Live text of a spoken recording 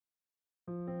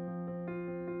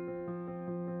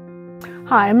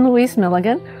Hi, I'm Louise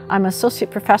Milligan. I'm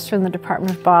Associate Professor in the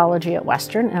Department of Biology at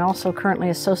Western and also currently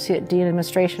Associate Dean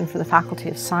Administration for the Faculty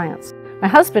of Science. My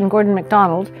husband, Gordon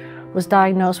MacDonald, was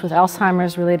diagnosed with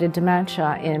Alzheimer's-related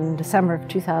dementia in December of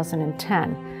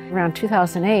 2010. Around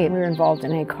 2008, we were involved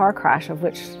in a car crash of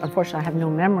which, unfortunately, I have no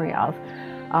memory of.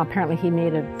 Apparently, he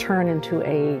made a turn into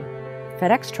a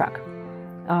FedEx truck.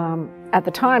 At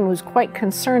the time, I was quite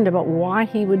concerned about why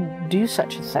he would do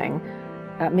such a thing.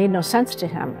 It made no sense to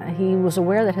him. He was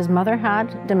aware that his mother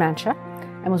had dementia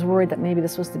and was worried that maybe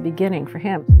this was the beginning for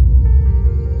him.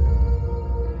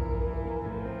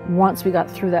 Once we got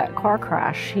through that car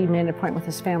crash, he made an appointment with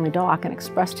his family doc and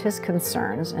expressed his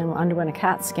concerns and underwent a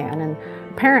CAT scan. And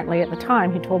apparently at the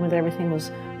time he told me that everything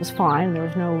was fine, there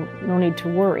was no need to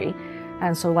worry,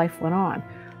 and so life went on.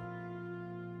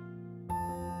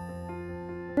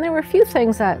 And there were a few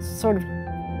things that sort of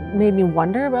made me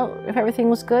wonder about if everything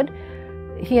was good.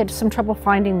 He had some trouble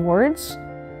finding words.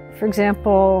 For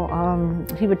example,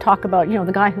 he would talk about,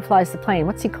 the guy who flies the plane.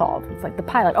 What's he called? It's like the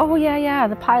pilot. Oh, yeah,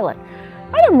 the pilot.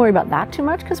 I didn't worry about that too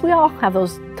much because we all have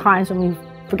those times when we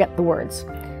forget the words.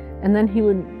 And then he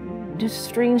would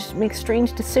make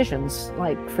strange decisions,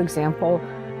 like, for example,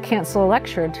 cancel a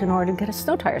lecture in order to get his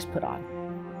snow tires put on.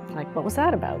 Like, what was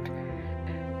that about?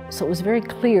 So it was very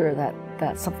clear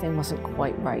that something wasn't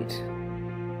quite right.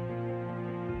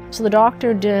 So the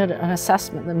doctor did an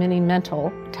assessment, the mini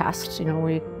mental test.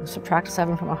 We subtract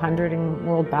 7 from 100 and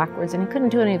rolled backwards, and he couldn't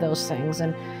do any of those things,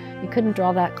 and he couldn't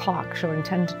draw that clock showing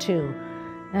 10 to 2.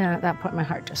 And at that point, my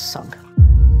heart just sunk.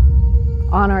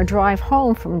 On our drive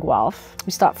home from Guelph,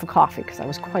 we stopped for coffee because I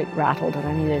was quite rattled and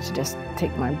I needed to just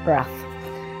take my breath.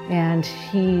 And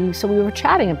so we were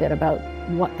chatting a bit about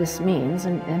what this means,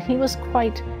 and he was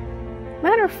quite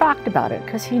matter of fact about it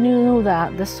because he knew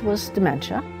that this was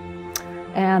dementia,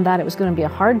 and that it was going to be a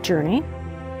hard journey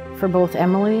for both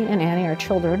Emily and Annie, our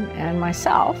children, and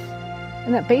myself,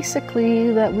 and that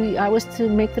basically I was to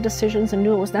make the decisions and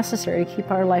knew it was necessary to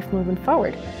keep our life moving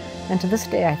forward. And to this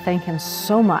day, I thank him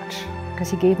so much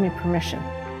because he gave me permission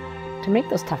to make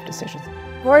those tough decisions.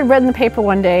 I read in the paper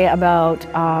one day about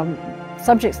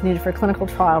subjects needed for a clinical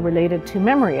trial related to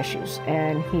memory issues,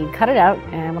 and he cut it out,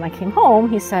 and when I came home,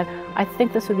 he said, "I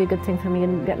think this would be a good thing for me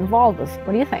to get involved with.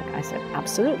 What do you think?" I said,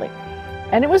 "Absolutely."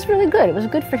 And it was really good. It was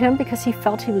good for him because he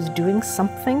felt he was doing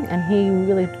something, and he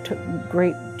really took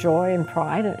great joy and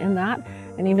pride in that.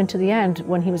 And even to the end,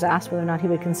 when he was asked whether or not he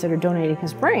would consider donating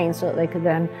his brain so that they could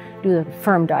then do the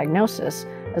firm diagnosis,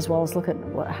 as well as look at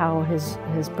how his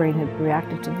brain had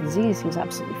reacted to the disease, he was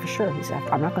absolutely for sure. He said,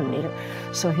 "I'm not going to need it."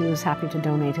 So he was happy to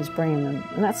donate his brain,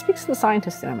 and that speaks to the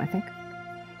scientist in him, I think.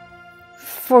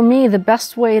 For me, the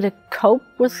best way to cope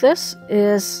with this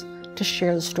is to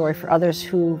share the story for others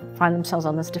who find themselves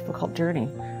on this difficult journey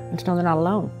and to know they're not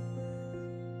alone.